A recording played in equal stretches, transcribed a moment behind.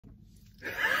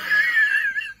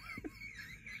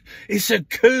It's a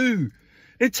coup.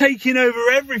 They're taking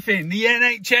over everything. The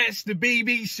NHS, the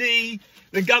BBC,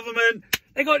 the government.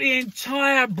 They got the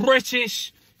entire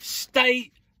British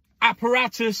state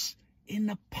apparatus in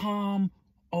the palm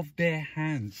of their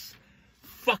hands.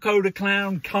 Fucko the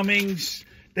clown, Cummings.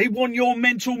 They want your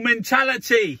mental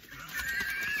mentality.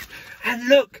 And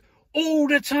look, all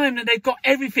the time that they've got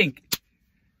everything.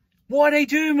 What are they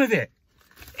doing with it?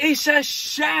 It's a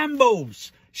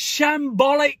shambles.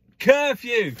 Shambolic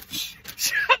curfew.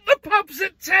 Shut the pubs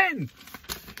at 10.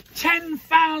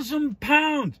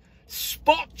 £10,000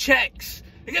 spot checks.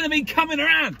 They're going to be coming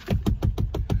around.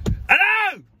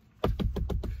 Hello?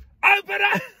 Open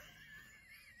up.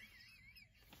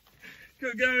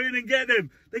 Go in and get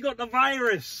them. They got the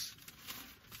virus.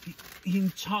 The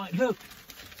entire, look,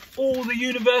 all the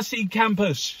university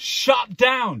campus shut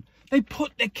down. They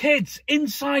put the kids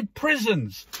inside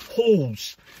prisons,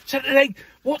 halls. So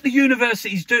what the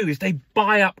universities do is they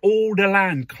buy up all the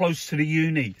land close to the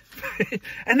uni.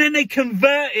 And then they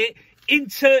convert it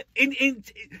into,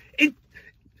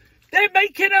 they're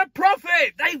making a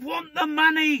profit. They want the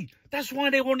money. That's why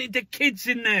they wanted the kids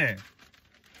in there.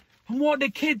 And what the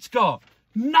kids got?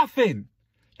 Nothing.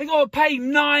 They got to pay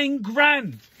 9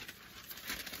 grand.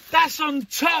 That's on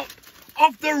top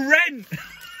of the rent.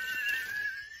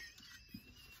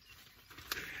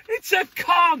 It's a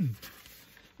con.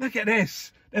 Look at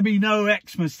this. There'll be no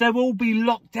Xmas. They'll all be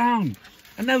locked down.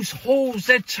 And those halls,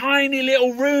 they're tiny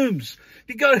little rooms.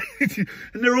 You go, and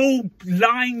they're all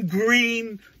lime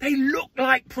green. They look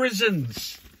like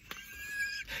prisons.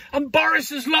 And Boris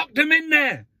has locked them in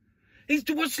there.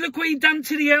 Look what he's done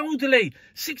to the elderly.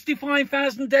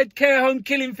 65,000 dead care home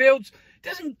killing fields.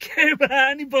 Doesn't care about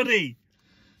anybody.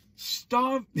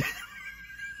 Starve.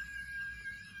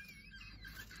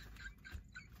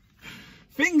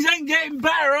 Things ain't getting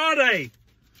better, are they?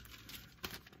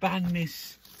 Ban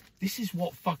this. This is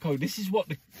what fucko. This is what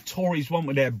the Tories want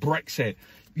with their Brexit.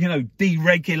 You know,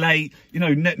 deregulate. You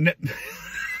know,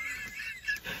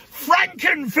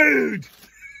 Frankenfood.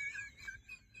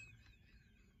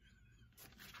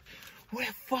 We're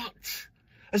fucked.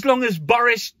 As long as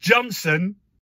Boris Johnson